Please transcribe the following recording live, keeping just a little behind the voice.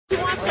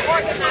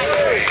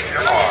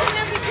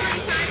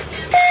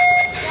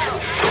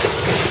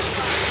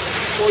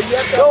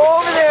Go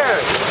over there.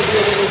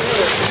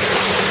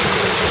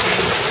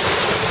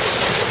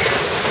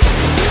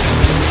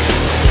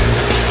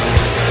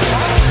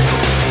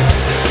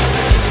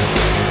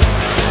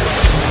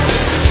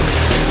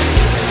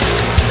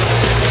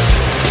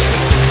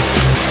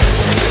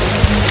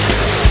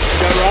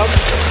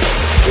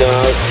 No, I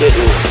was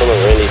getting some of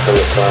Randy's on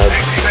the side.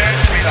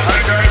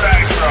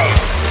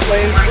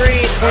 Lane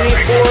 3,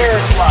 24,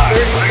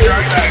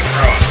 36.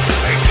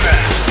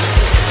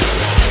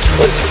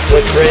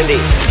 What's Randy?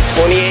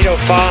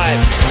 28.05.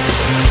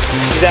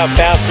 He's out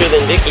faster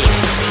than Dickie.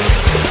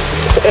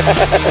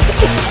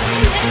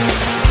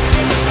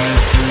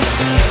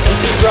 This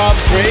is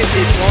Rob's race,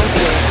 he's going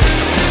for it.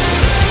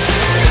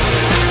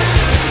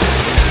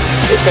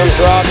 Here comes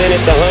Rob in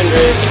at the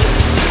 100.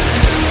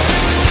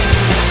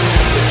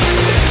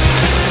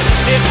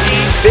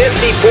 50.7.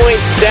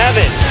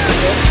 50.76.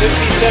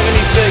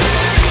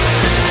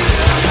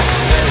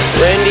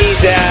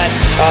 Randy's at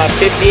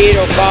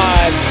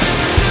 58.05.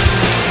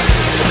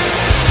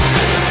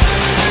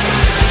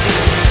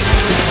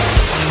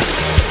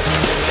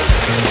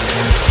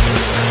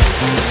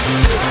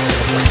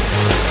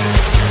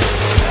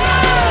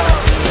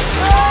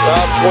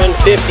 Rob's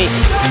 150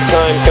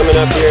 time coming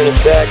up here in a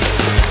sec.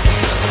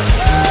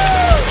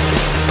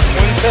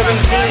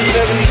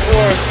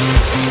 117.74.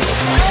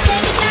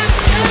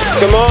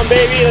 Come on,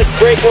 baby, let's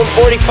break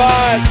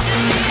 145.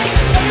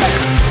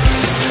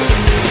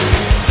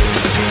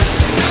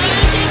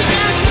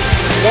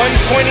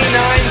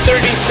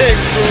 129.36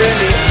 for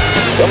Randy.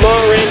 Come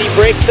on, Randy,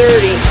 break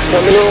 30.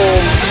 Coming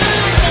home.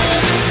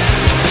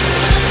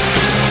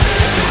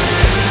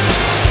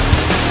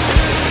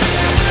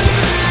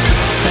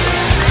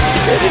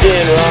 Get it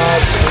in,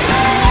 Rob.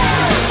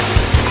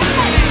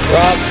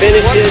 Rob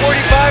finishes.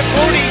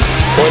 145.40.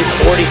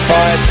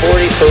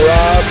 145.40 for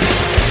Rob.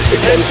 Here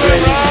comes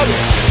Randy. Rob.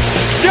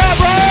 Good job,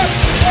 Rob.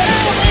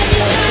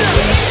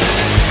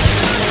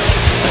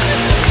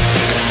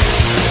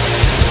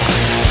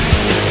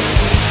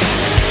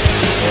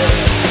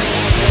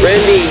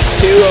 Randy,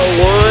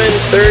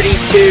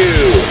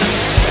 201.32.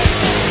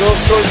 Go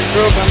towards the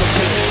stroke on the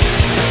finish.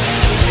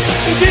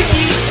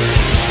 Dickie.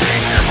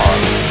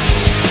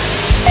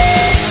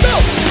 Go.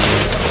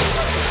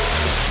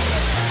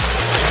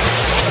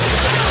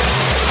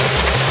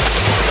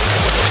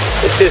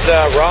 This is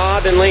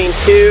Rob in lane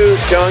 2,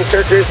 John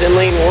Kirkers in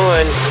lane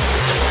 1.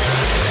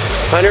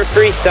 Hunter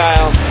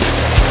freestyle.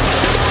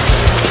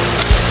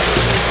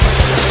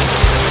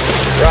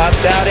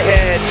 Rob's out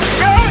ahead.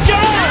 Go,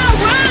 John!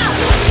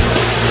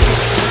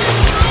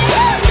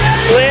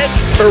 Split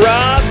for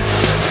Rob.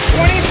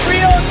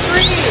 23.03.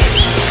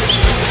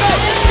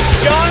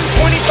 John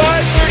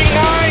 25.39.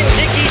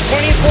 Dickie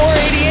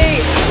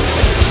 24.88.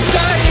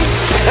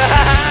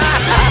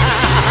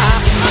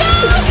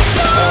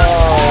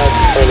 Oh,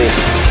 that's funny.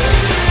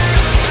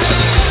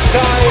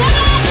 Time.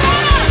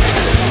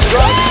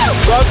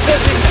 Rob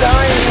says he's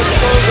dying. What's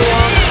going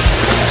along?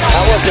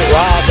 That wasn't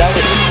Rob, that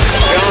was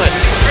John.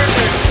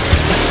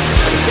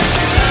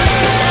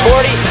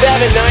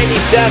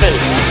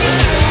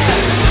 47.97.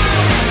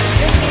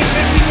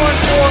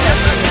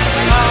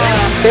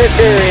 51.4.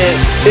 Kirker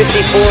is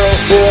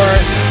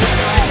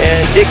 54.04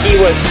 and Dickie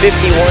was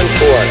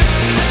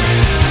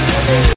 51.4.